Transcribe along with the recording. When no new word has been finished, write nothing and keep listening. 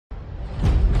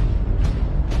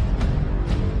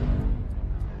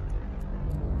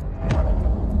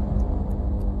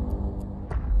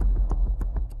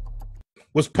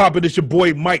What's poppin'? It's your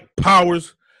boy Mike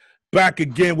Powers, back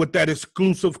again with that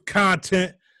exclusive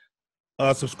content.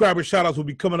 Subscriber shout-outs will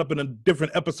be coming up in a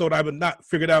different episode. I have not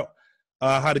figured out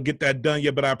how to get that done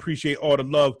yet, but I appreciate all the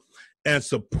love and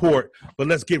support. But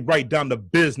let's get right down to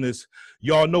business.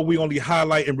 Y'all know we only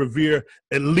highlight and revere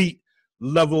elite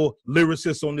level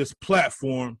lyricists on this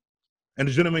platform. And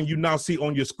the gentleman you now see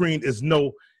on your screen is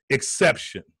no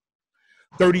exception.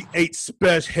 38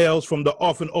 Spesh hails from the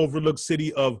often overlooked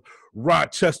city of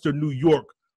Rochester, New York,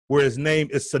 where his name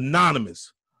is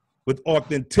synonymous with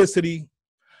authenticity,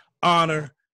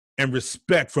 honor, and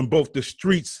respect from both the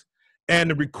streets and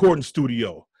the recording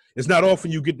studio. It's not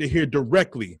often you get to hear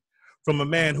directly from a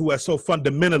man who has so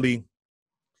fundamentally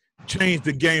changed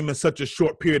the game in such a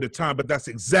short period of time, but that's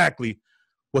exactly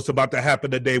what's about to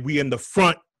happen today. We in the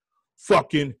front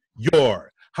fucking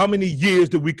yard. How many years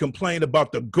did we complain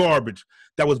about the garbage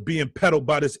that was being peddled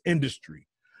by this industry,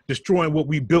 destroying what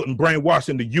we built and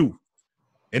brainwashing the youth?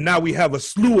 And now we have a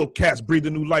slew of cats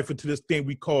breathing new life into this thing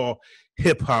we call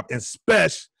hip-hop. And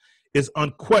Spesh is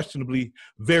unquestionably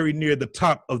very near the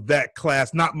top of that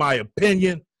class. Not my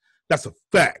opinion. That's a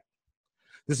fact.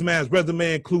 This man's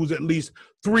resume includes at least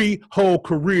 3 whole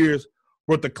careers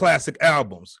worth of classic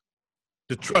albums.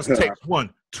 The Trust Tapes 1,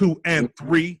 2, and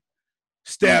 3.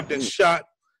 Stabbed and Shot,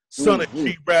 Son of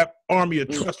G Rap, Army of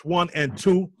Trust 1 and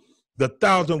 2, The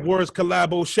 1,000 Words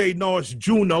collabo, Shay Noir's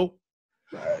Juno,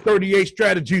 38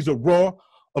 Strategies of Raw,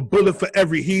 A Bullet for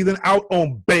Every Heathen, Out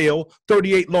on Bail,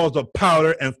 38 Laws of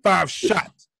Powder, and 5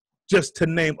 Shots, just to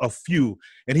name a few.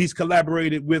 And he's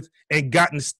collaborated with and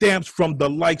gotten stamps from the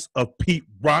likes of Pete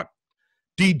Rock,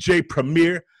 DJ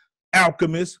Premier,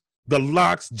 Alchemist, The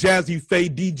Locks, Jazzy Faye,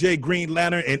 DJ Green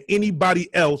Lantern, and anybody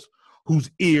else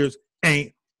whose ears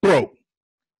ain't broke.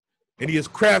 And he has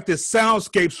crafted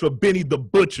soundscapes for Benny the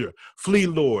Butcher, Flea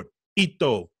Lord,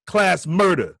 Ito, Class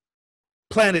Murder,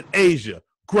 Planet Asia,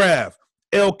 Graph,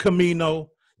 El Camino,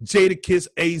 Jadakiss,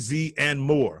 AZ, and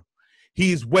more.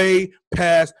 He's way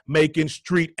past making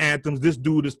street anthems. This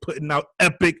dude is putting out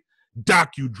epic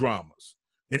docudramas.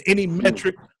 And any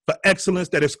metric for excellence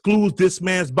that excludes this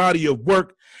man's body of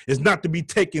work is not to be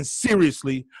taken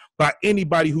seriously by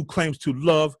anybody who claims to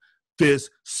love this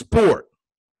sport.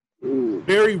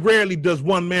 Very rarely does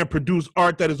one man produce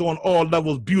art that is on all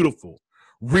levels beautiful,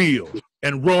 real,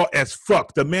 and raw as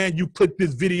fuck. The man you click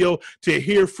this video to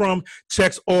hear from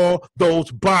checks all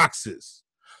those boxes.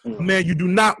 A man you do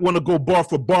not want to go bar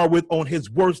for bar with on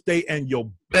his worst day and your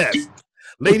best.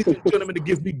 Ladies and gentlemen, it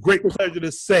gives me great pleasure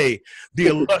to say the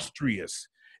illustrious,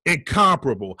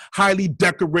 incomparable, highly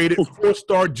decorated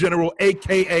 4-star general,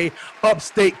 a.k.a.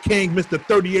 Upstate King, Mr.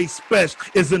 38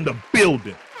 Spesh, is in the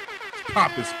building.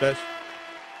 Pop it, Spesh.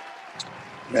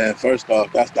 Man, first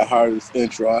off, that's the hardest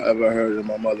intro I ever heard in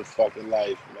my motherfucking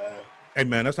life, man. Hey,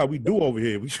 man, that's how we do over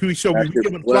here. We show we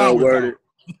giving well flowers worded.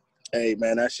 out. Hey,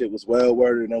 man, that shit was well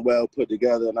worded and well put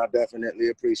together, and I definitely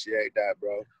appreciate that,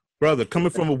 bro. Brother,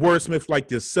 coming from a wordsmith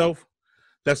like yourself,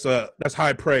 that's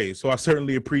high praise. So I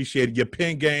certainly appreciate it. Your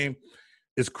pen game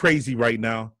is crazy right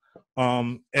now.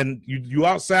 And you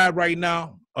outside right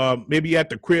now, maybe at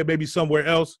the crib, maybe somewhere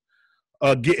else.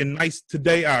 Getting nice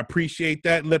today. I appreciate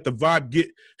that. Let the vibe get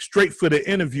straight for the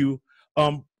interview.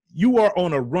 You are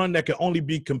on a run that can only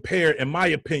be compared, in my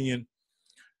opinion,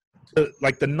 to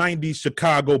like the 90s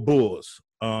Chicago Bulls.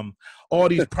 All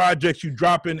these projects you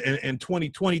dropping in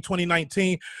 2020,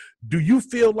 2019. Do you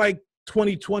feel like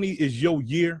 2020 is your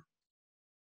year?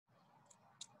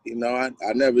 You know, I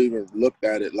never even looked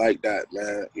at it like that,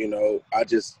 man. You know,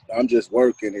 I'm just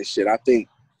working and shit. I think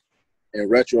in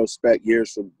retrospect,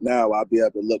 years from now, I'll be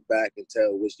able to look back and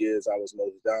tell which years I was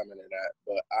most dominant at.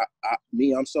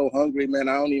 But I'm so hungry, man,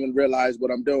 I don't even realize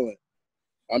what I'm doing.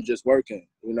 I'm just working,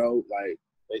 you know, like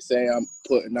they say I'm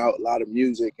putting out a lot of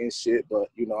music and shit, but,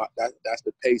 you know, that's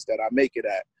the pace that I make it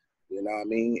at, you know what I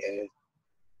mean? And,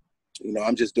 you know,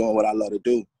 I'm just doing what I love to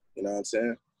do, you know what I'm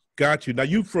saying? Got you. Now,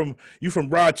 you from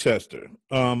Rochester.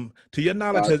 To your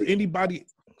knowledge, has anybody,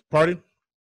 pardon?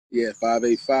 Yeah,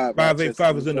 585.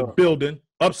 585 is in the building,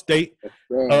 upstate.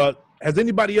 Has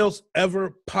anybody else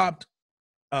ever popped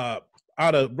out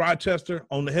of Rochester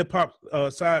on the hip hop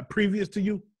side previous to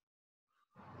you?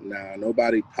 Nah,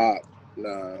 nobody popped.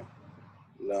 Nah,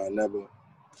 never.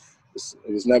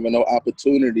 It was never no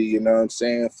opportunity, you know what I'm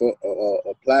saying, for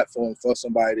a platform for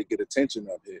somebody to get attention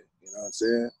up here. You know what I'm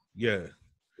saying? Yeah.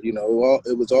 You know,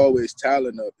 it was always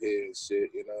talent up here and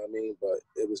shit, you know what I mean? But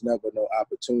it was never no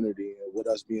opportunity. And with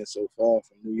us being so far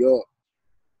from New York,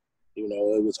 you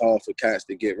know, it was hard for cats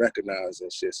to get recognized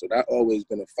and shit. So that always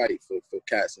been a fight for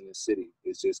cats in the city.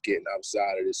 It's just getting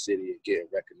outside of the city and getting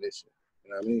recognition.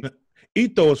 You know what I mean?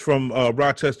 Etho is from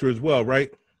Rochester as well,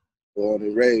 right? Born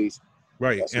and raised.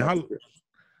 Right. That's And my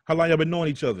how long y'all been knowing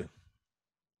each other?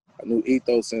 I knew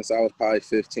Etho since I was probably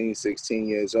 15, 16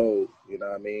 years old. You know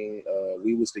what I mean?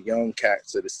 We was the young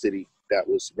cats of the city that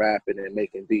was rapping and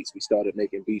making beats. We started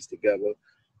making beats together.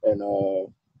 And,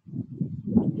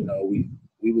 you know,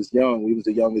 we was young. We was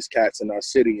the youngest cats in our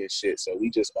city and shit. So we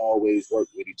just always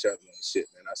worked with each other and shit,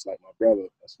 man. That's like my brother.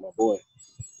 That's my boy.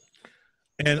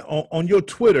 And on your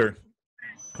Twitter,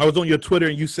 I was on your Twitter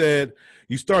and you said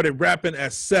you started rapping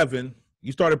at 7.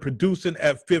 You started producing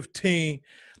at 15.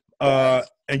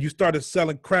 And you started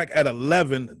selling crack at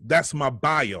 11. That's my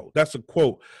bio. That's a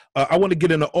quote. I want to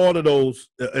get into all of those,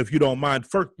 if you don't mind.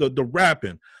 First, the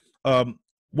rapping.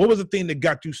 What was the thing that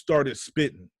got you started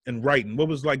spitting and writing? What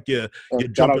was like your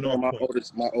jumping off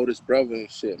point? My oldest brother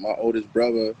and shit. My oldest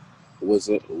brother was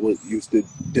used to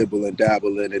dibble and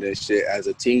dabble in it and shit as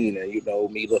a teen, and you know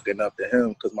me looking up to him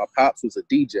because my pops was a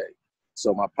DJ.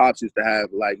 So my pops used to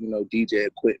have like, you know, DJ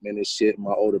equipment and shit.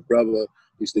 My older brother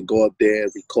used to go up there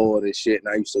and record and shit,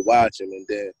 and I used to watch him. And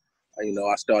then, you know,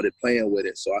 I started playing with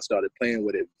it. So I started playing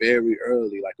with it very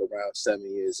early, like around 7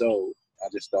 years old. I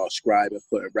just started scribing,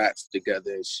 putting raps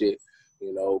together and shit.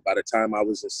 You know, by the time I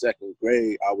was in 2nd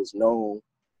grade, I was known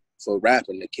for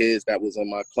rapping. The kids that was in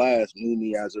my class knew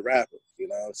me as a rapper. You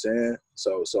know what I'm saying?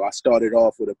 So I started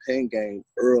off with a pen game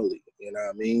early. You know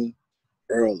what I mean?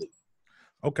 Early.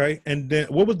 Okay, and then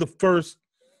what was the first?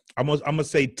 I'm gonna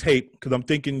say tape because I'm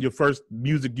thinking your first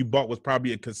music you bought was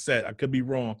probably a cassette. I could be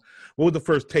wrong. What was the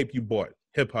first tape you bought?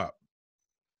 Hip hop.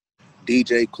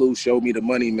 DJ Clue Showed Me the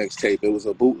Money mixtape. It was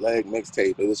a bootleg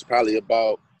mixtape. It was probably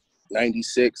about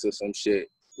 96 or some shit.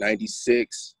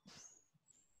 96.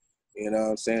 You know what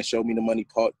I'm saying? Show Me the Money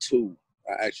Part 2.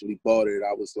 I actually bought it.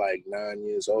 I was like 9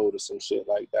 years old or some shit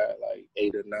like that, like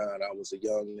 8 or 9. I was a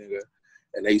young nigga.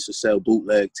 And they used to sell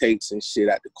bootleg tapes and shit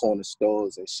at the corner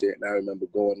stores and shit. And I remember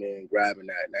going there and grabbing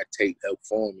that, and that tape helped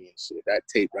form me and shit. That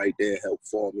tape right there helped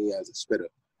form me as a spitter.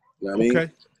 You know what I mean?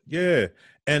 Okay. Yeah.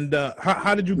 And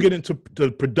how did you get into the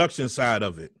production side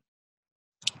of it?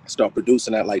 I started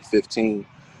producing at like 15.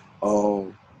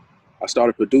 I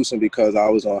started producing because I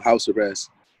was on house arrest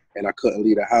and I couldn't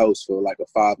leave the house for like a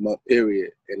 5-month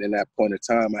period. And in that point of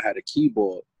time, I had a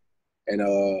keyboard. And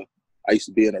I used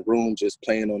to be in a room just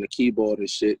playing on the keyboard and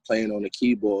shit, playing on the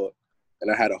keyboard.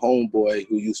 And I had a homeboy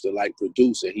who used to like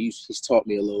produce it. He's taught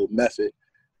me a little method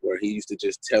where he used to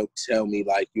just tell me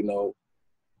like, you know,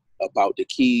 about the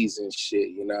keys and shit,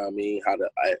 you know what I mean?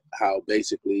 How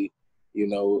basically, you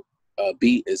know, a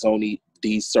beat is only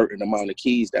these certain amount of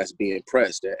keys that's being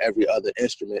pressed, and every other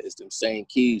instrument is the same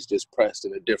keys just pressed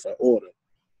in a different order.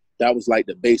 That was like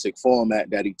the basic format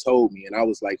that he told me, and I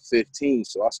was like 15,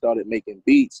 so I started making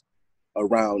beats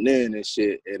around then and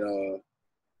shit. And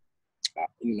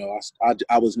you know,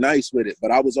 I was nice with it,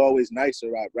 but I was always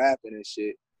nicer at rapping and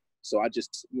shit. So I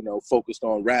just, you know, focused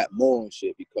on rap more and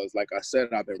shit because, like I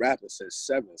said, I've been rapping since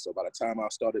 7. So by the time I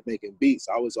started making beats,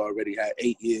 I was already had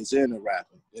 8 years into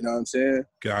rapping. You know what I'm saying?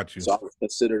 Got you. So I was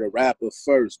considered a rapper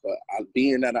first, but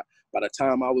by the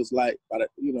time I was like,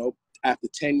 you know, after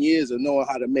 10 years of knowing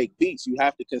how to make beats, you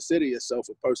have to consider yourself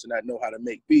a person that know how to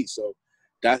make beats. So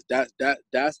that's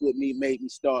what made me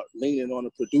start leaning on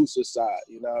the producer side.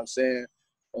 You know what I'm saying?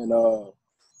 And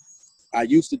I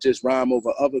used to just rhyme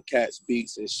over other cats'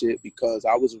 beats and shit because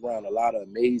I was around a lot of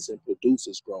amazing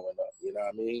producers growing up, you know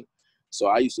what I mean? So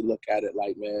I used to look at it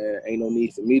like, man, ain't no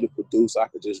need for me to produce. I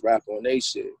could just rap on they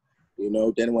shit, you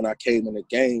know? Then when I came in the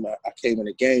game, I came in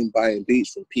the game buying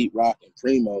beats from Pete Rock and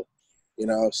Primo, you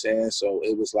know what I'm saying? So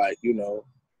it was like, you know,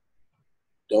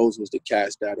 those was the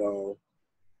cats that, you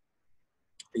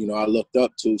know, I looked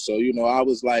up to. So, you know, I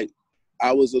was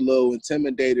a little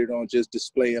intimidated on just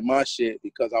displaying my shit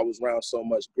because I was around so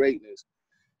much greatness.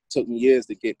 It took me years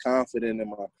to get confident in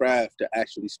my craft to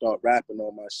actually start rapping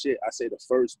on my shit. I say the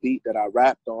first beat that I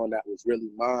rapped on that was really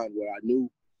mine, where I knew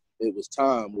it was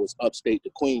time, was Upstate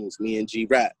to Queens, me and G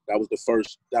Rap. That was the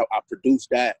first, that I produced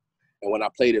that. And when I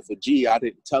played it for G, I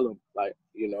didn't tell him, like,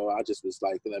 you know, I just was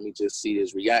like, let me just see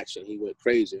his reaction. He went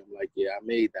crazy. I'm like, yeah, I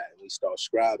made that. And we started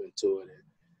scribing to it. And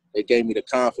it gave me the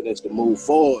confidence to move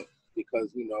forward. Because,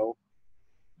 you know,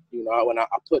 when I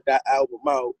put that album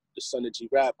out, the Son of G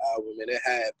Rap album, and it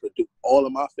had all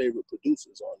of my favorite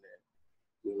producers on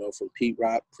there, you know, from Pete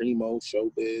Rock, Primo,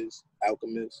 Showbiz,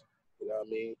 Alchemist, you know what I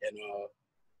mean? And,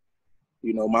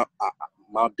 you know, my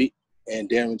beat, and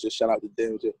Derringer, shout out to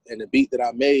Derringer, and the beat that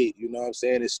I made, you know what I'm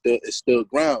saying, it's still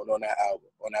ground on that album,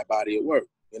 on that body of work,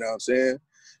 you know what I'm saying?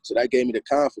 So that gave me the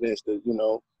confidence to, you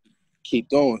know, keep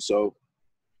going. So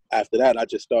after that, I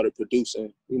just started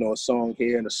producing, you know, a song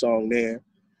here and a song there.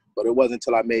 But it wasn't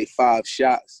until I made 5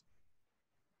 shots.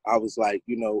 I was like,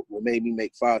 you know, what made me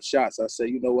make 5 shots, I said,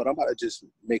 you know what, I'm about to just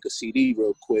make a CD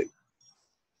real quick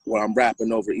where I'm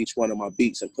rapping over each one of my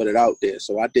beats and put it out there.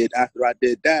 So after I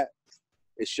did that,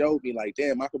 it showed me like,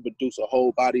 damn, I could produce a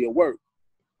whole body of work.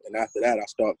 And after that, I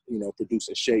start, you know,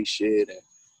 producing Shay shit and,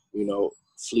 you know,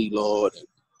 Flea Lord and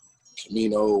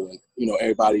Camino and, you know,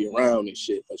 everybody around and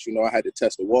shit. But, you know, I had to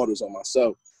test the waters on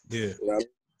myself. Yeah. You know?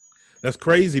 That's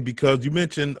crazy because you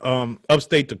mentioned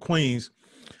upstate to Queens.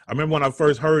 I remember when I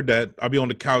first heard that, I'd be on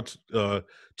the couch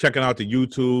checking out the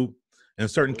YouTube, and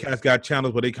certain cats got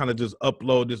channels where they kind of just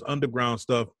upload this underground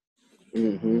stuff.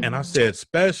 Mm-hmm. And I said,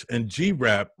 Spesh and G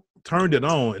Rap turned it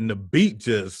on, and the beat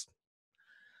just,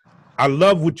 I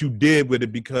love what you did with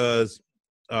it because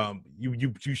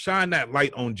you shine that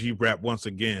light on G Rap once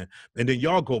again, and then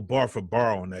y'all go bar for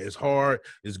bar on that. It's hard,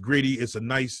 it's gritty, it's a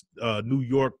nice New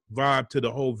York vibe to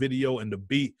the whole video and the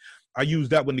beat. I use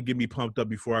that one to get me pumped up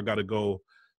before I gotta go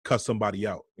cut somebody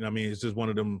out. You know what I mean? It's just one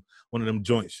of them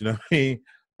joints. You know what I mean?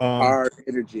 Hard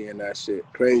energy in that shit,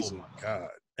 crazy. Oh my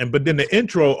God! But then the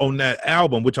intro on that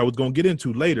album, which I was gonna get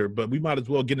into later, but we might as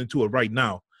well get into it right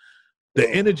now. The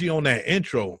energy on that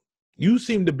intro, you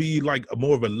seem to be like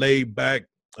more of a laid back,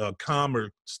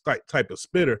 calmer type of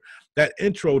spitter. That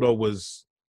intro though was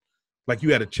like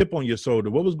you had a chip on your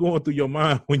shoulder. What was going through your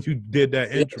mind when you did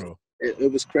that intro?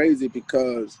 It was crazy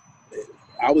because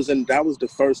that was the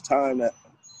first time that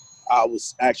I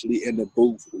was actually in the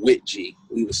booth with G.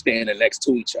 We were standing next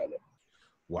to each other.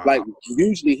 Wow. Like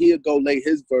usually he'll go lay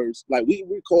his verse. Like we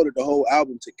recorded the whole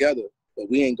album together, but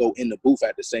we ain't go in the booth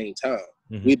at the same time.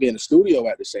 Mm-hmm. We'd be in the studio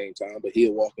at the same time, but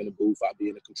he'll walk in the booth. I'd be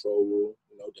in the control room,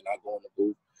 you know, then I go in the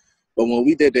booth. But when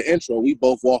we did the intro, we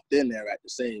both walked in there at the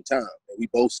same time. And we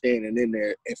both standing in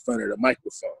there in front of the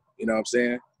microphone. You know what I'm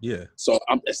saying? Yeah. So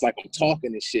it's like I'm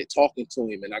talking and shit, talking to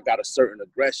him, and I got a certain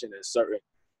aggression and certain,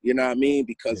 you know what I mean?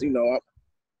 Because, you know,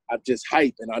 I'm just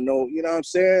hype and I know, you know what I'm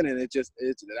saying? And that's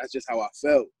just how I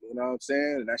felt, you know what I'm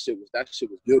saying? And that shit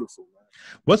was beautiful, man.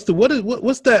 What's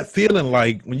that feeling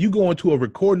like when you go into a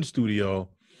recording studio,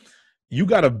 you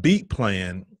got a beat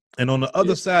playing, and on the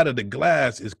other side of the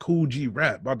glass is Kool G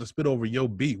Rap about to spit over your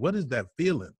beat? What is that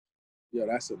feeling? Yeah,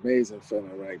 that's an amazing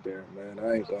feeling right there, man.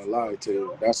 I ain't gonna lie to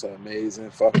you. That's an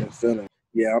amazing fucking feeling.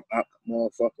 Yeah, I'm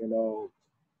motherfucking Hello?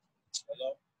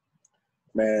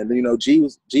 Man, you know, G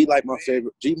my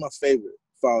favorite as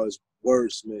far as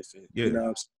wordsmithing. Yeah. You know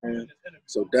what I'm saying?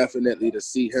 So definitely to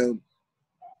see him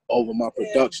over my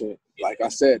production, like I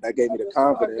said, that gave me the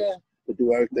confidence to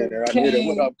do everything that I needed.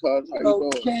 What up, cuz? How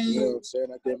you doing? You know what I'm saying?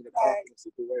 That gave me the confidence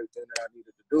to do everything that I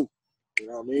needed to do. You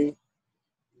know what I mean?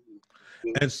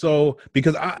 And so,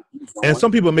 because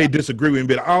some people may disagree with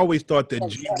me, but I always thought that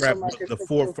G Rap was the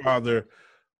forefather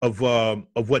of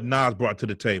what Nas brought to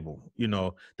the table. You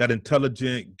know, that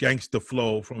intelligent gangster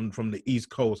flow from the East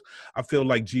Coast. I feel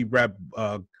like G Rap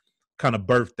kind of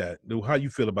birthed that. How you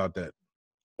feel about that?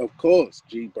 Of course,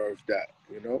 G birthed that.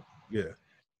 You know. Yeah.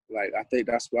 Like I think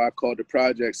that's why I called the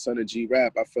project Son of G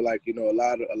Rap. I feel like, you know,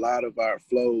 a lot of our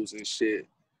flows and shit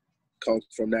comes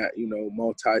from that, you know,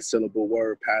 multi-syllable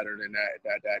word pattern and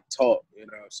that talk, you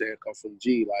know what I'm saying, come from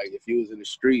G. Like if you was in the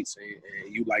streets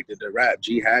and you liked the rap,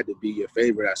 G had to be your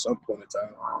favorite at some point in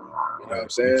time. You know what I'm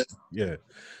saying? Yeah.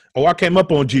 Oh, I came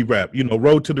up on G Rap, you know,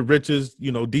 Road to the Riches,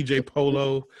 you know, DJ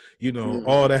Polo, you know,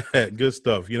 all that good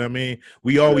stuff. You know what I mean?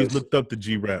 We always looked up to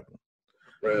G Rap.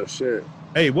 Real shit.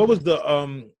 Hey, what was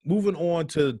the moving on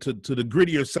to the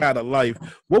grittier side of life?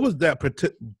 What was that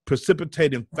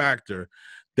precipitating factor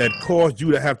that caused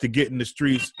you to have to get in the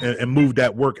streets and move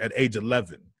that work at age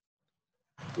 11?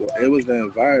 Well, it was the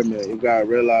environment. You gotta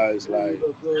realize, like,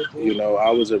 you know, I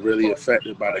was really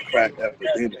affected by the crack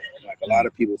epidemic. Like a lot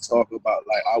of people talk about,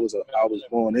 like, I was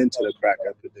born into the crack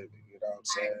epidemic. You know what I'm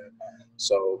saying?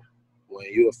 So when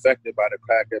you're affected by the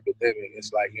crack epidemic,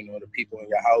 it's like, you know, the people in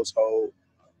your household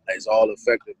is all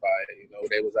affected by it. You know,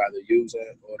 they was either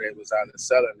using or they was either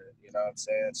selling it. You know what I'm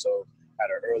saying? So at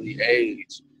an early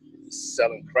age,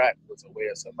 selling crack was a way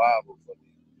of survival for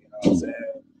me. You know what I'm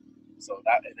saying? So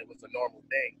and it was a normal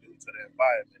thing due to the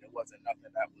environment. It wasn't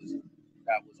nothing that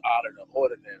was out of the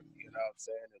ordinary. You know what I'm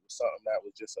saying? It was something that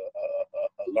was just a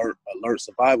alert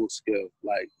survival skill,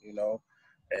 like, you know.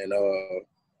 And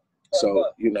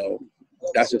so, you know,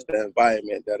 that's just the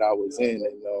environment that I was in.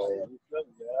 And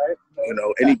you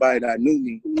know, anybody that knew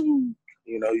me,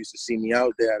 you know, used to see me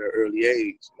out there at an early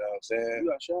age. You know what I'm saying?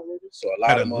 So a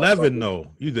lot at 11, though,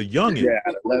 you're the youngest. Yeah,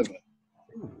 at 11.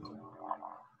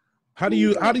 How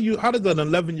does an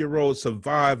 11-year-old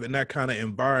survive in that kind of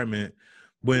environment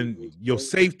when your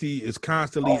safety is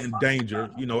constantly in danger,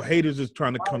 you know, haters is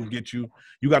trying to come get you.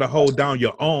 You got to hold down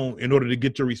your own in order to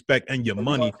get your respect and your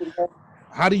money.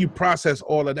 How do you process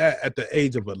all of that at the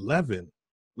age of 11?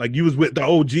 Like you was with the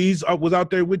OGs, was out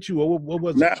there with you, or what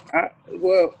was it?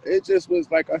 Well, it just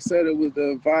was like I said, it was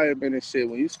the environment and shit.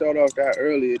 When you start off that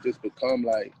early, it just become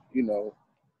like, you know,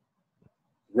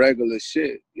 regular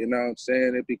shit. You know what I'm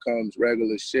saying? It becomes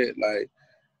regular shit. Like,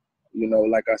 you know,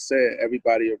 like I said,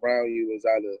 everybody around you is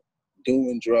either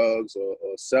doing drugs or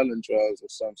selling drugs or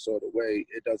some sort of way.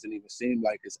 It doesn't even seem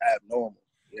like it's abnormal.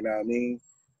 You know what I mean?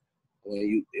 When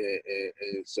you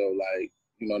so like,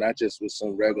 you know, that just was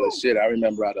some regular shit. I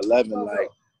remember at 11, like,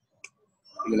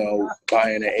 you know,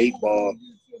 buying an 8-ball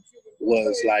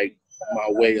was like my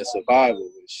way of survival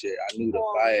and shit. I knew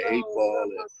to buy an 8-ball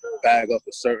and bag up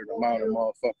a certain amount of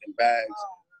motherfucking bags.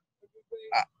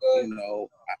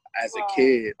 As a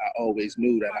kid, I always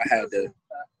knew that I had to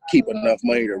keep enough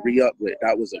money to re-up with.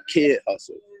 That was a kid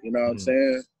hustle, you know what I'm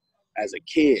saying? As a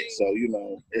kid, so you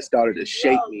know, it started to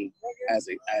shape me as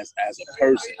a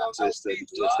person, just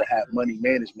to have money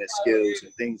management skills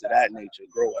and things of that nature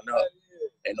growing up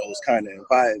in those kind of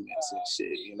environments and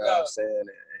shit. You know what I'm saying?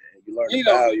 And you learn the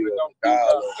value of the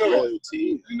dollar,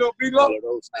 loyalty, and all of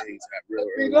those things at real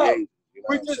early age. You know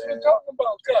what I'm saying?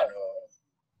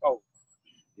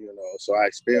 You know, so I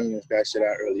experienced that shit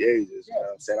at early ages. You know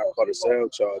what I'm saying? I caught a cell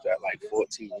charge at like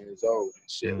 14 years old and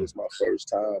shit. It was my first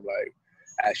time like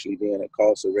actually being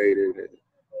incarcerated and,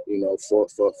 you know, for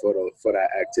that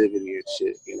activity and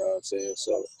shit. You know what I'm saying?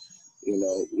 So, you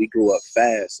know, we grew up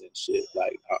fast and shit.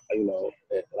 Like, you know,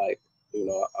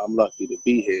 I'm lucky to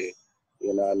be here.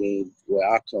 You know what I mean? Where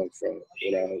I come from.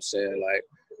 You know what I'm saying? Like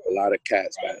a lot of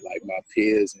cats, like my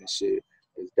peers and shit,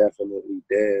 is definitely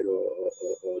dead or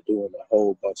doing a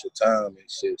whole bunch of time and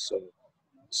shit. So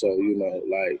you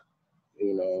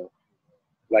know,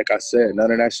 like I said,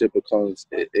 none of that shit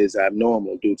is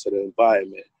abnormal due to the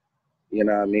environment. You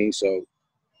know what I mean? So,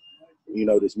 you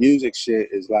know, this music shit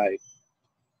is like,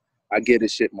 I get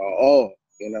this shit my all.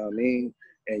 You know what I mean?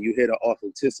 And you hear the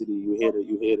authenticity, you hear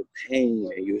the pain,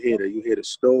 and you hear the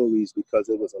stories, because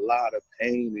it was a lot of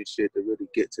pain and shit to really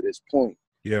get to this point.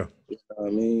 Yeah. You know what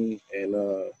I mean? And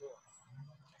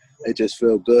it just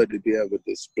felt good to be able to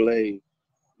display,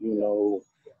 you know,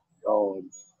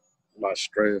 my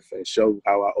strength and show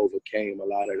how I overcame a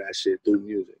lot of that shit through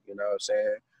music. You know what I'm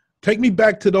saying? Take me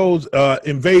back to those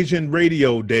Invasion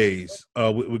Radio days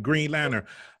with Green Lantern.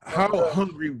 How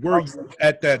hungry were you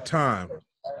at that time?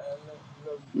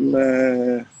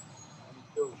 Man,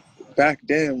 back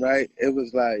then, right, it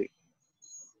was like,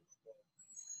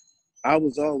 I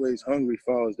was always hungry as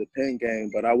far as the pen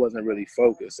game, but I wasn't really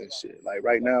focused and shit. Like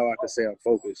right now, I could say I'm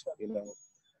focused, you know.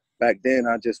 Back then,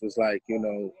 I just was like, you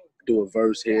know, do a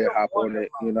verse here, hop on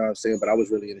it, you know what I'm saying? But I was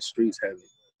really in the streets heavy,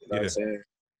 you know what I'm saying?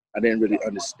 I didn't really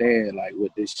understand like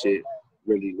what this shit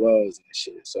really was and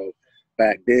shit. So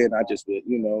back then, I just would,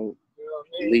 you know,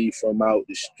 leave from out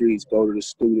the streets, go to the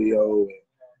studio, and,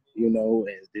 you know,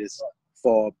 and just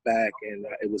fall back. And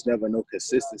it was never no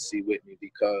consistency with me,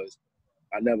 because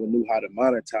I never knew how to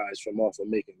monetize from off of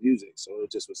making music. So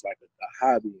it just was like a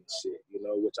hobby and shit, you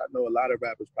know, which I know a lot of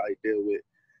rappers probably deal with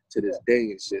to this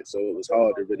day and shit. So it was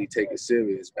hard to really take it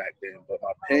serious back then. But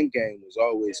my pen game was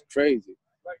always crazy,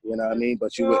 you know what I mean?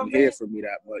 But you wouldn't hear from me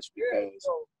that much, because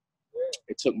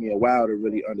it took me a while to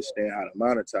really understand how to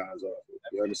monetize off it.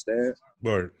 You understand?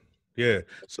 Word. Yeah.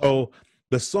 So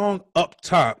the song Up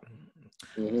Top,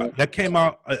 that came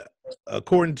out,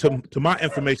 according to my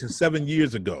information, 7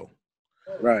 years ago.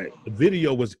 Right. The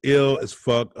video was ill as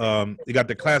fuck. It got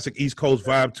the classic East Coast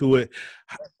vibe to it.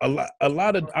 I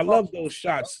love those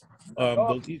shots,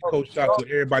 those East Coast shots with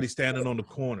everybody standing on the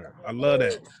corner. I love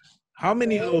that. How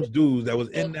many of those dudes that was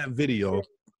in that video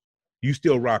you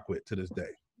still rock with to this day?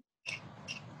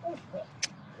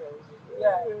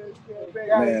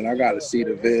 Man, I gotta see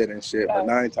the vid and shit, but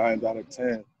 9 times out of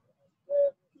 10,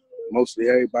 mostly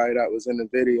everybody that was in the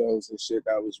videos and shit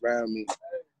that was around me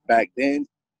back then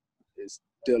is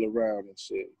still around and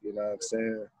shit, you know what I'm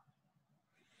saying?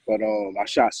 But I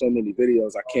shot so many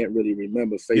videos, I can't really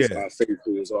remember face by face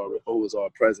who was all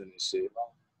present and shit.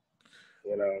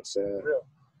 You know what I'm saying?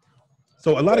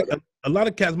 So a lot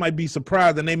of cats might be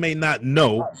surprised, and they may not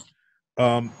know.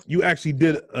 You actually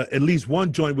did at least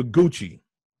one joint with Gucci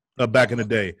back in the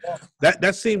day.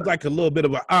 That seems like a little bit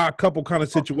of an odd couple kind of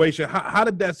situation. How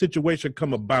did that situation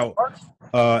come about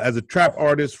as a trap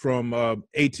artist from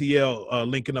ATL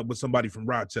linking up with somebody from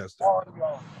Rochester?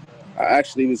 I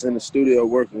actually was in the studio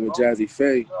working with Jazzy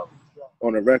Faye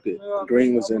on a record.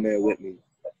 Green was in there with me.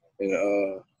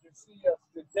 And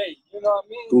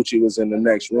Gucci was in the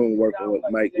next room working with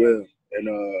Mike Will, and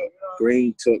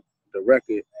Green took the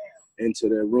record into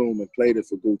their room and played it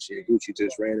for Gucci. And Gucci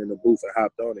just ran in the booth and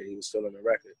hopped on it. He was feeling the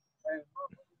record.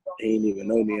 He didn't even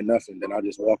know me or nothing. Then I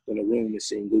just walked in the room and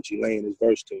seen Gucci laying his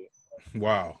verse to it.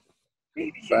 Wow.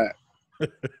 Fact.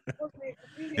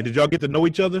 And did y'all get to know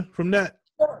each other from that?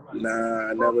 Nah,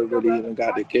 I never really even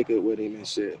got to kick it with him and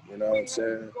shit. You know what I'm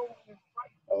saying?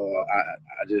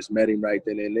 I just met him right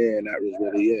then and there, and that was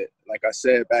really it. Like I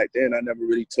said back then, I never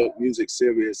really took music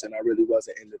serious, and I really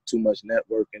wasn't into too much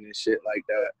networking and shit like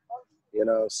that. You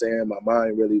know what I'm saying? My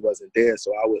mind really wasn't there,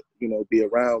 so I would, you know, be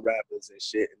around rappers and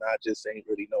shit, and I just ain't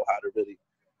really know how to really,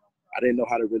 I didn't know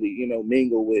how to really, you know,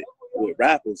 mingle with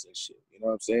rappers and shit. You know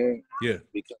what I'm saying? Yeah.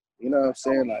 Because, you know what I'm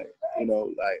saying? Like, you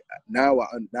know, like now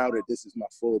that this is my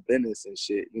full business and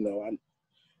shit, you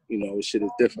know, shit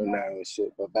is different now and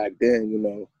shit. But back then, you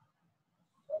know,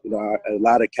 a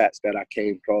lot of cats that I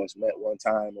came across met one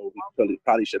time, or we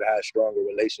probably should have had stronger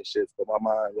relationships, but my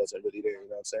mind wasn't really there. You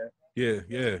know what I'm saying? Yeah,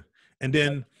 yeah. And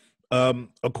then,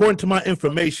 according to my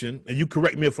information, and you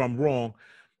correct me if I'm wrong,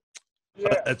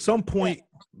 at some point,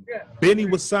 Benny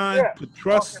was signed to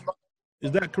Trust.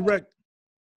 Is that correct?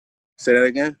 Say that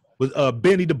again? Was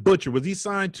Benny the Butcher, was he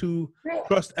signed to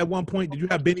Trust at one point? Did you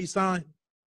have Benny signed?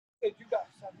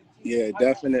 Yeah,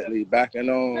 definitely. Back in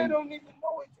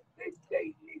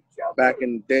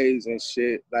the days and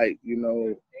shit, like, you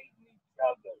know,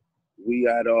 we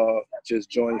had just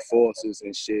joined forces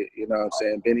and shit, you know what I'm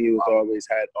saying? Benny was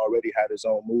already had his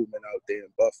own movement out there in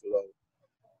Buffalo,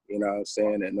 you know what I'm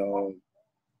saying? And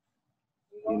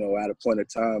you know, at a point in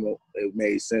time, it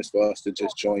made sense for us to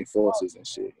just join forces and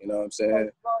shit, you know what I'm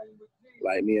saying?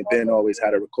 Like, me and Ben always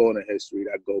had a recording history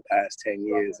that go past 10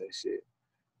 years and shit.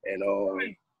 And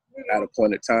at a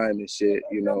point in time and shit,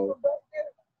 you know,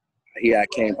 he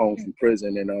came home from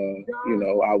prison, and you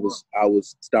know, I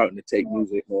was starting to take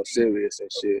music more serious and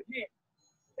shit.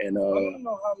 And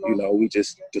you know, we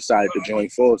just decided to join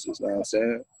forces, you know what I'm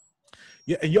saying?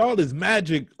 Yeah, and y'all is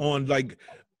magic on, like,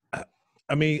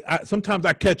 I mean, sometimes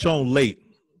I catch on late.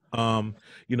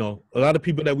 You know, a lot of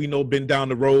people that we know been down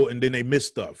the road and then they miss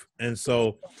stuff. And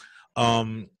so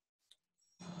I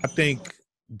think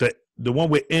the one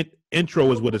with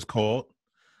intro is what it's called,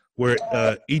 where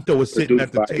Ito was sitting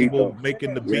at the table Ito,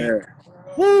 making the beat. Yeah.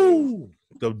 Woo!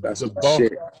 That's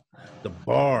The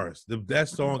bars. That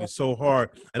song is so hard.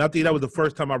 And I think that was the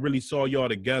first time I really saw y'all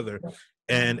together.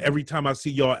 And every time I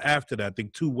see y'all after that, I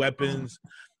think Two Weapons,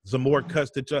 some more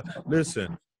cuts that y'all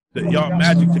listen. Y'all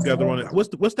magic together on it.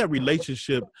 What's that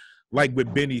relationship like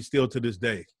with Benny still to this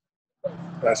day?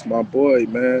 That's my boy,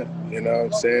 man. You know what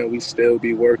I'm saying? We still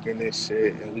be working this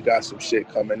shit, and we got some shit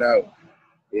coming out.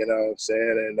 You know what I'm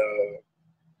saying? And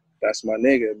that's my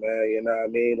nigga, man. You know what I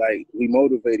mean? Like, we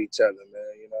motivate each other,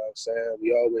 man. You know what I'm saying?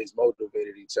 We always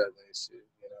motivated each other and shit.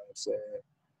 You know what I'm saying?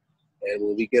 And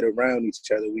when we get around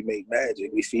each other, we make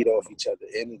magic. We feed off each other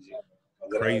energy. You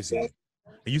know Crazy.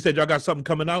 And you said y'all got something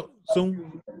coming out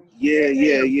soon? Yeah,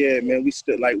 man.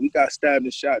 We got Stabbed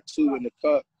and Shot 2 in the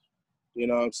cup. You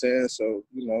know what I'm saying? So,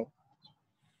 you know,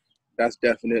 that's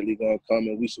definitely gonna come,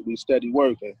 and we steady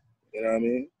working. You know what I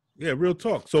mean? Yeah, real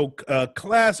talk. So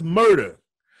Class Murder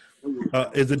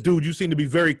is a dude you seem to be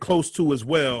very close to as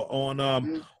well on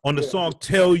the song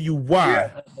Tell You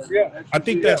Why. I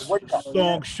think that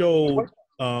song showed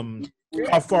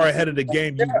how far ahead of the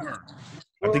game you were.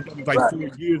 I think that was like 4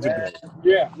 years ago.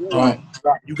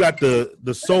 You got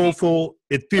the soulful,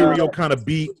 ethereal kind of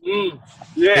beat.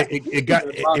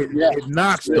 It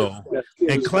knocks though.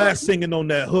 And Class singing on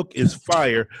that hook is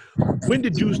fire. When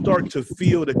did you start to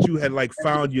feel that you had like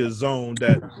found your zone,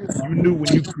 that you knew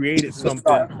when you created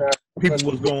something, people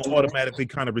was going to automatically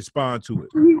kind of respond to it?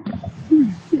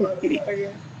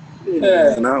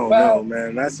 Yeah, and I don't know,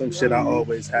 man. That's some shit I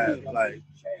always had. Like,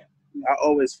 I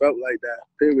always felt like that,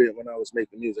 period, when I was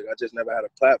making music. I just never had a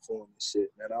platform and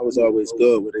shit, man. I was always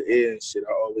good with the ear and shit.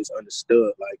 I always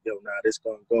understood, like, yo, nah, this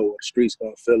gonna go, or the streets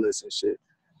gonna feel this and shit.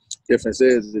 Difference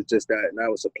is, it's just that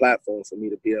now it's a platform for me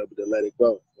to be able to let it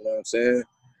go. You know what I'm saying?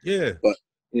 Yeah. But,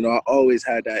 you know, I always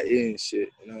had that ear and shit.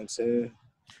 You know what I'm saying?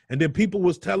 And then people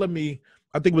was telling me,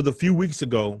 I think it was a few weeks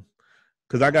ago,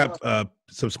 because I got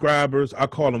subscribers, I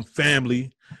call them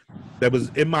family, that was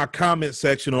in my comment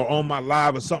section or on my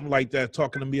live or something like that,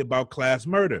 talking to me about Class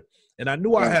Murder. And I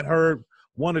knew I had heard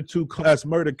 1 or 2 Class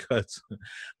Murder cuts.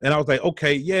 And I was like,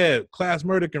 okay, yeah, Class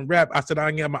Murder can rap. I said,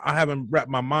 I haven't wrapped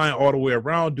my mind all the way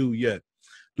around dude yet.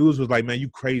 Dudes was like, man, you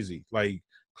crazy. Like,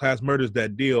 Class Murder's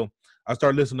that deal. I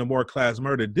started listening to more Class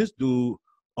Murder. This dude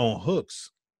on hooks.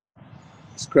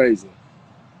 It's crazy.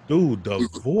 Dude, the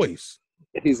voice.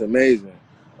 He's amazing.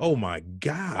 Oh my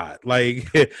God. Like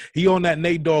he on that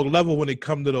Nate Dogg level when it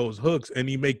come to those hooks and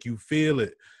he make you feel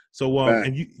it. So Fact.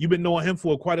 and you've been knowing him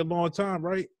for quite a long time,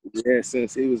 right? Yeah,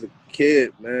 since he was a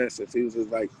kid, man. Since he was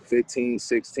like 15,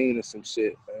 16 or some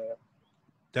shit, man.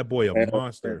 That boy a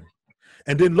monster.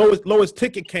 And then Lowest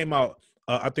Ticket came out,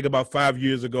 I think about 5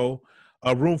 years ago.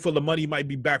 A Room Full of Money might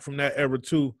be back from that era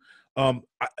too.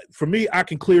 For me, I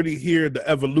can clearly hear the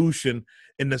evolution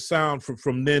in the sound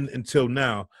from then until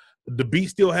now. The beat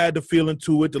still had the feeling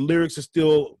to it. The lyrics are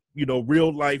still, you know,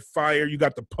 real life fire. You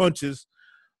got the punches.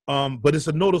 But it's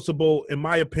a noticeable, in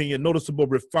my opinion, noticeable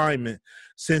refinement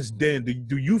since then.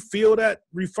 Do you feel that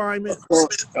refinement?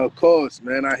 Of course,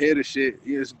 man. I hear the shit.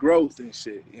 It's growth and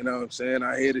shit. You know what I'm saying?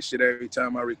 I hear the shit every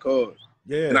time I record.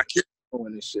 Yeah. And I keep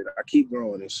growing this shit. I keep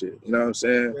growing this shit. You know what I'm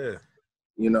saying? Yeah.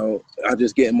 You know, I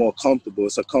just get more comfortable.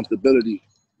 It's a comfortability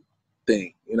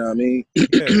thing. You know what I mean?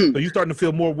 Yeah. So you starting to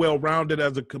feel more well-rounded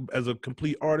as a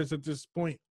complete artist at this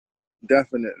point?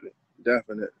 Definitely.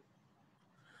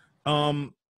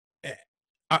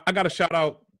 I got to shout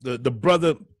out the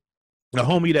brother, the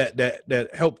homie that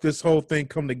helped this whole thing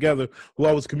come together, who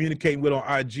I was communicating with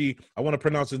on IG. I want to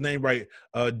pronounce his name right.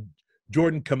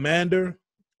 Jordan Commander.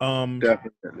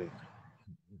 Definitely.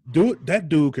 That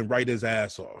dude can write his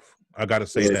ass off. I gotta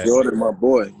say that. Jordan, my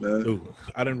boy, man. Dude,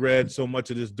 I done read so much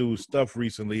of this dude's stuff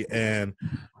recently, and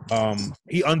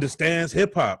he understands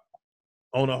hip hop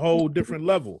on a whole different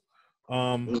level.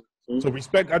 So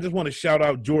respect. I just want to shout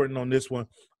out Jordan on this one.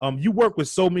 You work with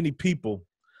so many people.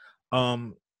 I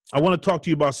want to talk to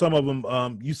you about some of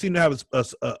them. You seem to have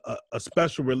a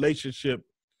special relationship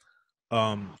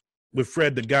with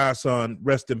Fred the Godson.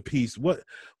 Rest in peace.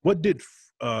 What did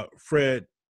Fred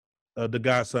the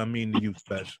Godson mean to you,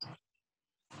 Spesh?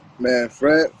 Man,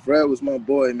 Fred was my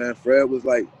boy, man. Fred was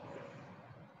like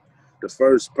the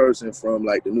first person from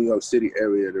like the New York City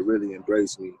area to really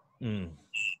embrace me. You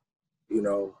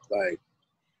know, like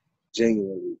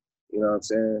genuinely. You know what I'm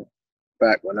saying?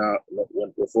 Back when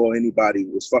before anybody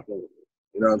was fucking with me.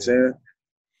 You know what I'm saying?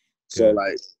 So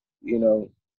like, you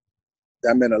know,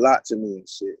 that meant a lot to me and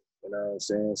shit. You know what I'm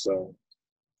saying? So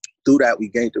through that we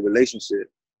gained the relationship.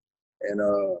 And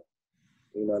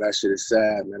you know, that shit is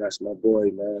sad, man. That's my boy,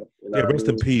 man. You know rest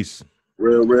in peace.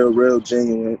 Real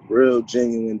genuine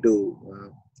dude,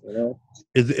 man. You know?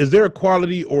 Is there a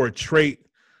quality or a trait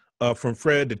from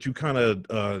Fred that you kind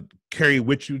of carry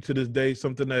with you to this day?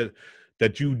 Something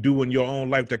that you do in your own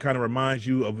life that kind of reminds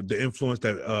you of the influence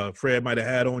that Fred might have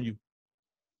had on you?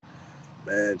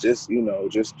 Man, just, you know,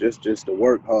 just to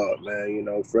work hard, man. You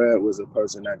know, Fred was a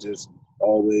person that just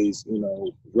always, you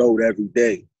know, wrote every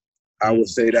day. I would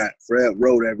say that Fred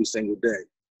wrote every single day.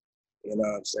 You know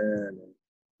what I'm saying? And,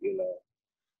 you know,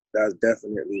 that's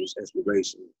definitely his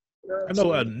inspiration. You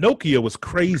know I know Nokia was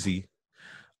crazy.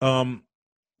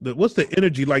 What's the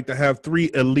energy like to have 3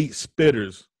 elite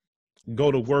spitters go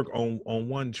to work on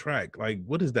one track? Like,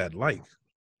 what is that like?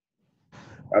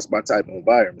 That's my type of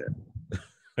environment.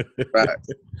 Right.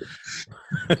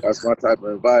 That's my type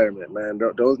of environment, man.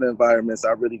 Those environments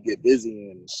I really get busy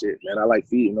in and shit, man. I like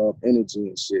feeding off energy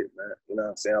and shit, man. You know what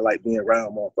I'm saying? I like being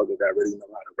around motherfuckers that really know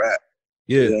how to rap.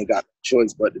 Yeah. You ain't got a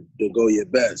choice but to go your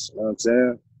best. You know what I'm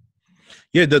saying?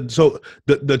 Yeah,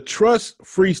 the Trust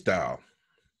freestyle.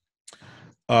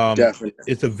 Definitely.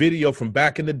 It's a video from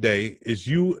back in the day. It's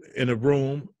you in a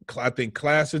room. I think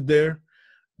Class is there.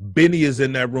 Benny is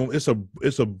in that room. It's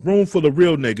a room full of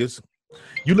real niggas.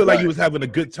 You look like you was having a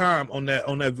good time on that.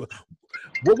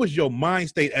 What was your mind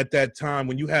state at that time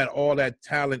when you had all that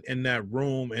talent in that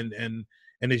room and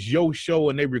it's your show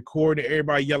and they recording,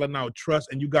 everybody yelling out Trust,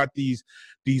 and you got these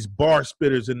bar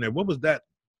spitters in there? What was that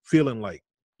feeling like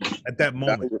at that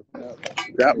moment?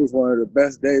 That was one of the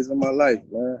best days of my life,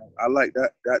 man. I like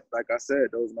that. Like I said,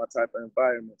 those are my type of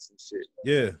environments and shit.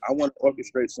 Yeah. I want to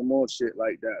orchestrate some more shit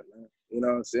like that, man. You know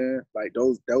what I'm saying? Like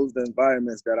those the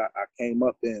environments that I came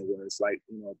up in, where it's like,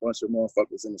 you know, a bunch of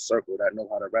motherfuckers in a circle that know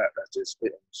how to rap, that just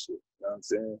spit and shit. You know what I'm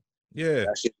saying? Yeah.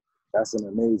 That's an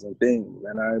amazing thing.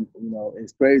 And you know,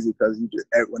 it's crazy because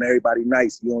when everybody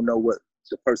nice, you don't know what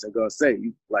the person gonna say.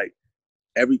 You like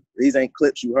these ain't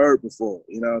clips you heard before.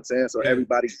 You know what I'm saying? So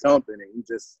everybody's jumping and you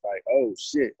just like, oh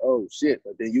shit.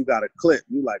 But then you got a clip.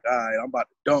 You like, all right, I'm about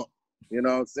to dump. You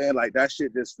know what I'm saying? Like that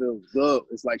shit just feels good.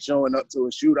 It's like showing up to a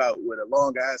shootout with a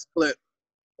long ass clip.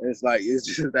 And it's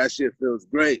just that shit feels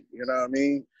great. You know what I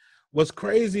mean? What's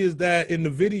crazy is that in the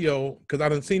video, because I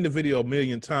done seen the video a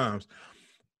million times,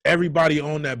 everybody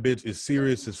on that bitch is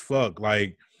serious as fuck.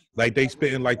 Like they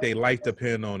spitting like they life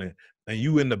depend on it. And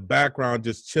you in the background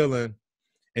just chilling.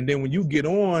 And then when you get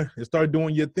on and start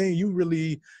doing your thing, you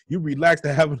relax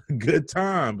to having a good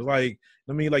time. Like,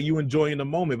 I mean, like you enjoying the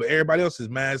moment, but everybody else is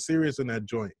mad serious in that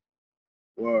joint.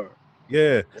 Word.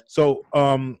 Yeah. So,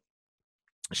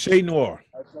 Shay Noir.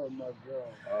 I told my girl.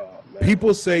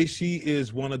 People say she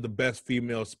is one of the best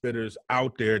female spitters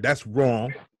out there. That's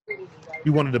wrong.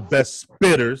 She's one of the best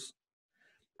spitters.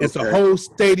 It's a whole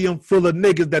stadium full of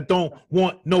niggas that don't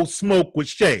want no smoke with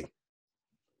Shay.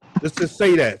 Let's just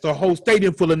say that. It's a whole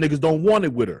stadium full of niggas don't want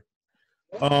it with her.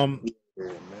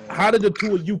 How did the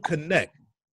two of you connect?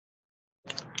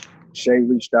 Shay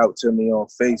reached out to me on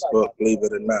Facebook, believe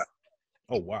it or not.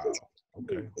 Oh, wow.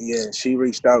 Okay. Yeah, she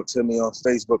reached out to me on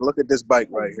Facebook. Look at this bike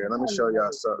right here. Let me show y'all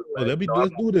something. Oh,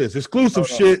 let's do this. Exclusive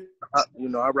shit.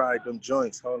 I ride them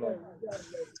joints. Hold on.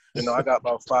 I got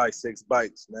about 5-6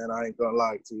 bikes, man. I ain't gonna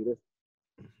lie to you.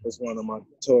 This one of my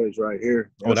toys right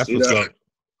here. Oh, that's what's up.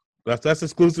 That's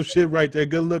exclusive shit right there.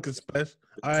 Good looking, Spesh.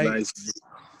 Nice,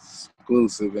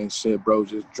 exclusive and shit, bro.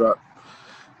 Just dropped.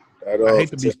 I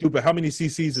hate to be stupid. How many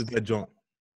cc's is that joint?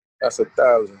 That's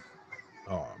 1,000.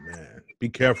 Oh man, be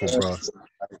careful, bro.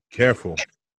 Careful.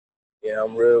 Yeah,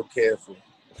 I'm real careful.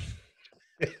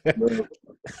 I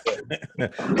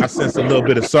sense a little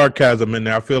bit of sarcasm in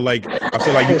there. I feel like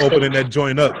you opening that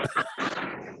joint up.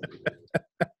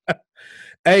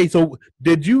 Hey, so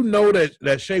did you know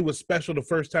that Shay was special the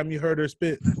first time you heard her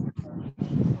spit?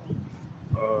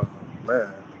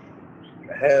 Man.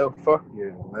 Hell, fuck yeah,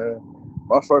 man.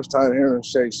 My first time hearing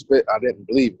Shay spit, I didn't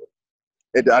believe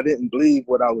it. I didn't believe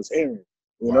what I was hearing.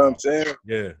 You know what I'm saying?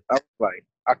 Yeah. I was like,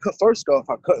 first off,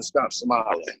 I couldn't stop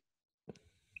smiling.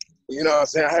 You know what I'm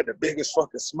saying? I had the biggest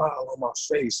fucking smile on my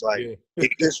face. Like, is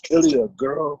this really a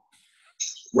girl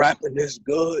rapping this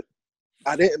good?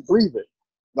 I didn't believe it.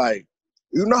 Like,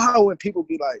 you know how when people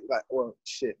be like, well,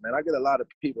 shit, man, I get a lot of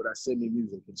people that send me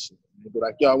music and shit. They be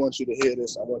like, yo, I want you to hear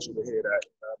this. I want you to hear that.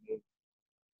 You know what I mean?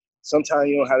 Sometimes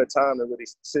you don't have the time to really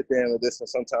sit there and listen.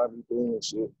 Sometimes you do and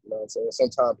shit. You know what I'm saying?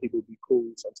 Sometimes people be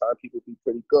cool. Sometimes people be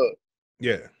pretty good.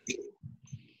 Yeah.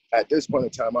 At this point in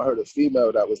time, I heard a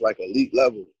female that was like elite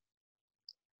level.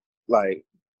 Like,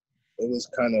 it was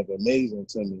kind of amazing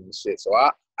to me and shit. So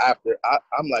I'm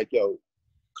like, yo,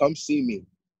 come see me.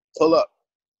 Pull up.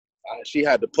 She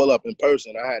had to pull up in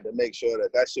person. I had to make sure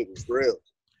that shit was real.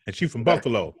 And she from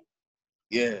Buffalo.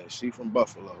 Yeah, she from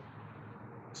Buffalo.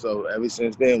 So ever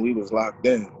since then, we was locked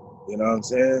in. You know what I'm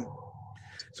saying?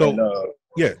 So,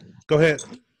 yeah, go ahead.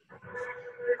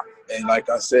 And like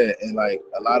I said, and like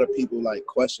a lot of people like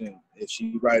question if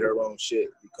she write her own shit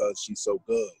because she's so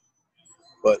good.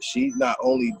 But she not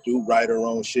only do write her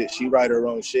own shit, she write her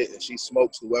own shit and she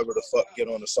smokes whoever the fuck get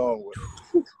on the song with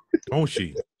her. Don't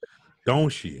she? Don't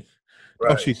she? Right.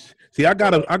 Don't she? See, I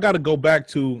gotta go back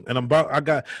to, and I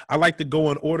like to go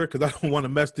in order because I don't want to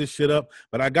mess this shit up.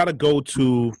 But I gotta go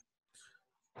to,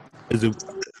 is it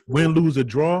win, lose, or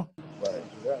draw? Right.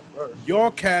 Yeah, right. Y'all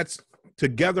cats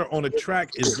together on a track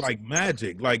is like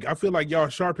magic. Like I feel like y'all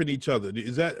sharpen each other.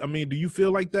 Is that? I mean, do you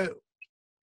feel like that?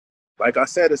 Like I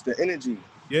said, it's the energy.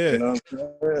 Yeah. You know what I'm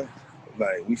saying?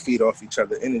 Like we feed off each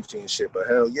other energy and shit. But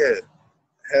hell yeah.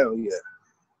 And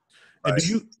like,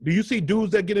 do you see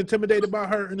dudes that get intimidated by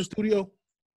her in the studio?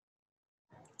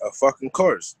 A fucking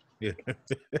course. Yeah. I've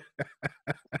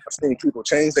seen people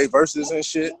change their verses and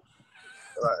shit.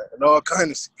 Like, and all kind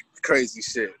of crazy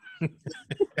shit.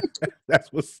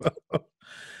 That's what's up.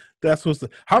 That's what's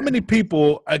up. How many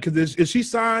people, because is she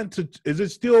signed to, is it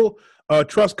still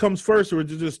Trust Comes First or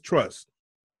is it just Trust?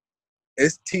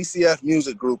 It's TCF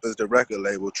Music Group is the record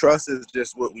label. Trust is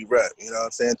just what we rap. You know what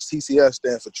I'm saying? TCF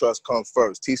stands for Trust Comes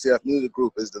First. TCF Music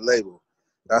Group is the label.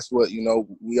 That's what,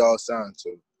 we all signed to.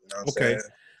 You know what I'm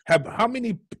saying? How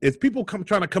many, is people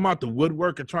trying to come out the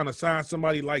woodwork and trying to sign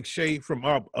somebody like Shay from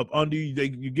up under you?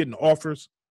 You getting offers?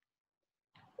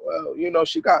 Well,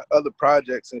 she got other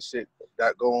projects and shit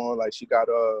that go on. Like she got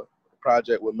a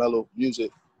project with Mellow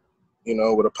Music,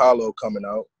 with Apollo coming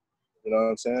out. You know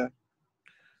what I'm saying?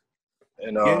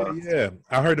 And yeah.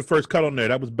 I heard the first cut on there.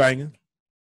 That was banging.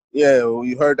 Yeah, well,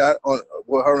 you heard that on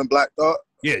with her and Black Thought?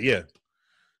 Yeah.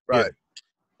 Right. Yeah.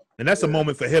 And that's a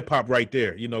moment for hip hop right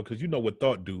there, because you know what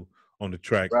Thought do on the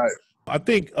track. Right. I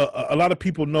think a lot of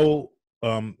people know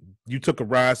you took a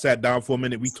ride, sat down for a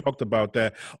minute. We talked about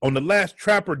that. On the last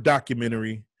Trapper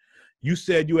documentary, you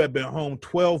said you had been home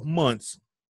 12 months.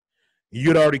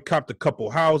 You'd already copped a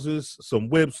couple houses, some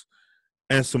whips,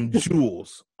 and some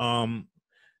jewels.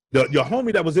 Your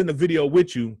homie that was in the video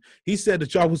with you, he said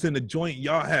that y'all was in the joint.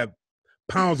 Y'all have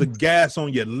pounds of gas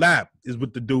on your lap, is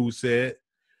what the dude said.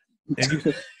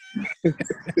 And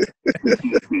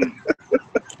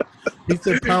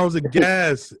said pounds of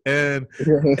gas, and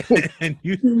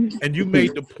you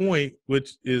made the point,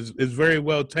 which is very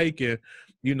well taken.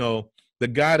 You know, the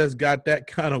guy that's got that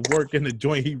kind of work in the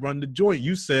joint, he run the joint.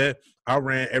 You said I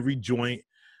ran every joint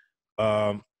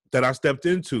that I stepped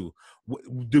into.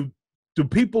 Do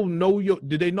people know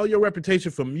did they know your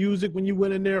reputation from music when you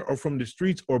went in there, or from the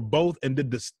streets, or both? And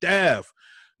did the staff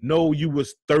know you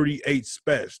was 38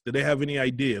 Spesh? Did they have any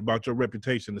idea about your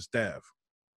reputation, the staff?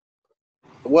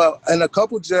 Well, in a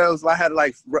couple jails, I had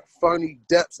like funny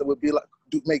depths that would be like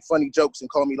make funny jokes and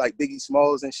call me like Biggie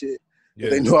Smalls and shit. Yeah.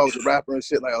 They knew I was a rapper and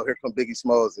shit. Like, oh, here come Biggie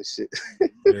Smalls and shit.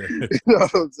 Yeah. You know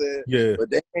what I'm saying? Yeah. But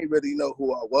they didn't really know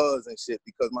who I was and shit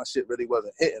because my shit really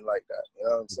wasn't hitting like that. You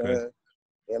know what I'm saying?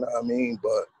 You know what I mean?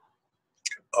 But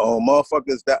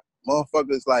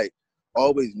motherfuckers like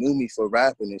always knew me for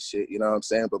rapping and shit. You know what I'm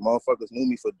saying? But motherfuckers knew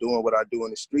me for doing what I do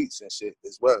in the streets and shit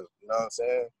as well. You know what I'm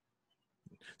saying?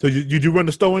 So did you run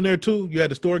the store in there too? You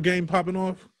had the store game popping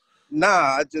off?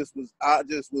 Nah, I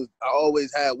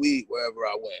always had weed wherever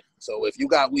I went. So if you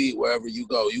got weed wherever you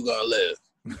go, you gonna live.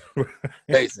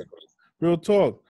 Basically. Real talk.